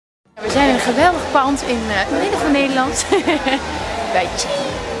We zijn in een geweldig pand in het midden van Nederland. Bij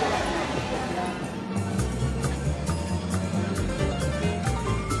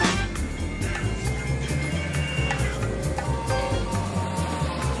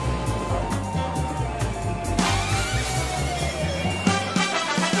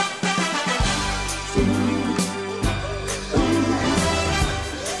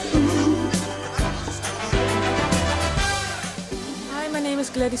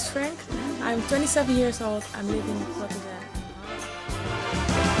Frank. I'm 27 years old. I'm living in Rotterdam.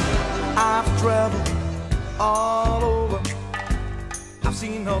 I've traveled all over. I've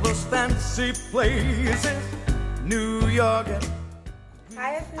seen all those fancy places, New York.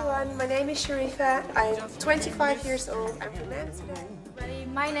 Hi everyone, my name is Sharifa. I'm 25 years old. I'm from Amsterdam.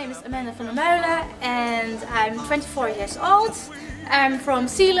 My name is Amanda van der Meulen and I'm 24 years old. I'm from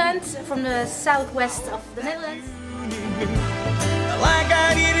Zeeland, from the southwest of the Netherlands. Like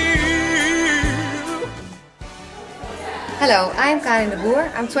I did you. Hello, I'm Kalle de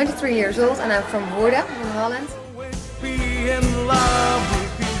Boer. I'm 23 years old and I'm from Woerden, from Holland.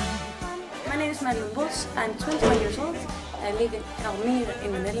 My name is Maurice. I'm 21 years old. I live in Almere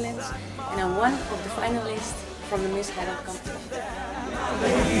in the Netherlands and I'm one of the finalists from the Miss Holland competition.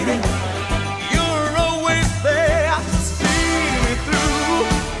 You're always there to see me through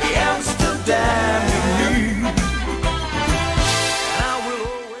Amsterdam.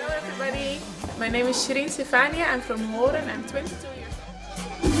 My name is Shireen Stefania. I'm from Horen. I'm 22 years old.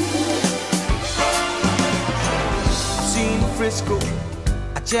 I've seen Frisco,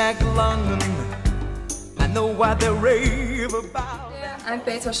 I checked London. I know what they rave about. I'm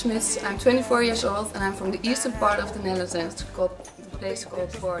Petra Smits. I'm 24 years old and I'm from the eastern part of the Netherlands, called a place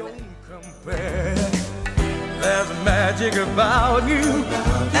called Borne. There's magic about you,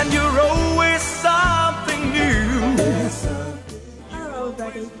 and you're always something new. Hello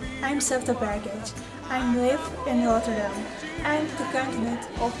everybody, I'm Septa Bergage. I live in Rotterdam. I'm the candidate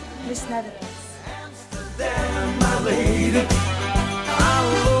of Miss Netherlands. Amsterdam, my lady,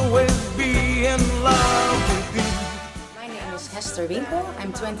 I'll always be in love with you. My name is Esther Winkel.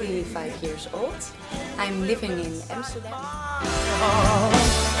 I'm 25 years old. I'm living in Amsterdam.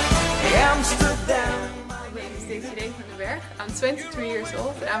 Amsterdam. My name is Dutchhair van den Berg. I'm 23 years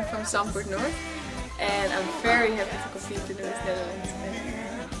old and I'm from Zandvoort North. And I'm very happy to compete in the Netherlands.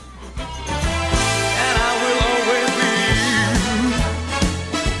 And I will always be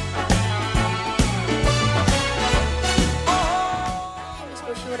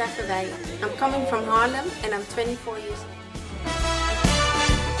I'm coming from Haarlem and I'm 24 years old.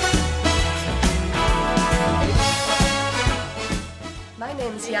 My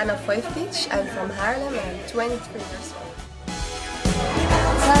name is Jana Vojvovic. I'm from Haarlem and I'm 23 years old.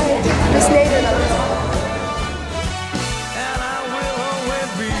 Hi, Miss Nederland.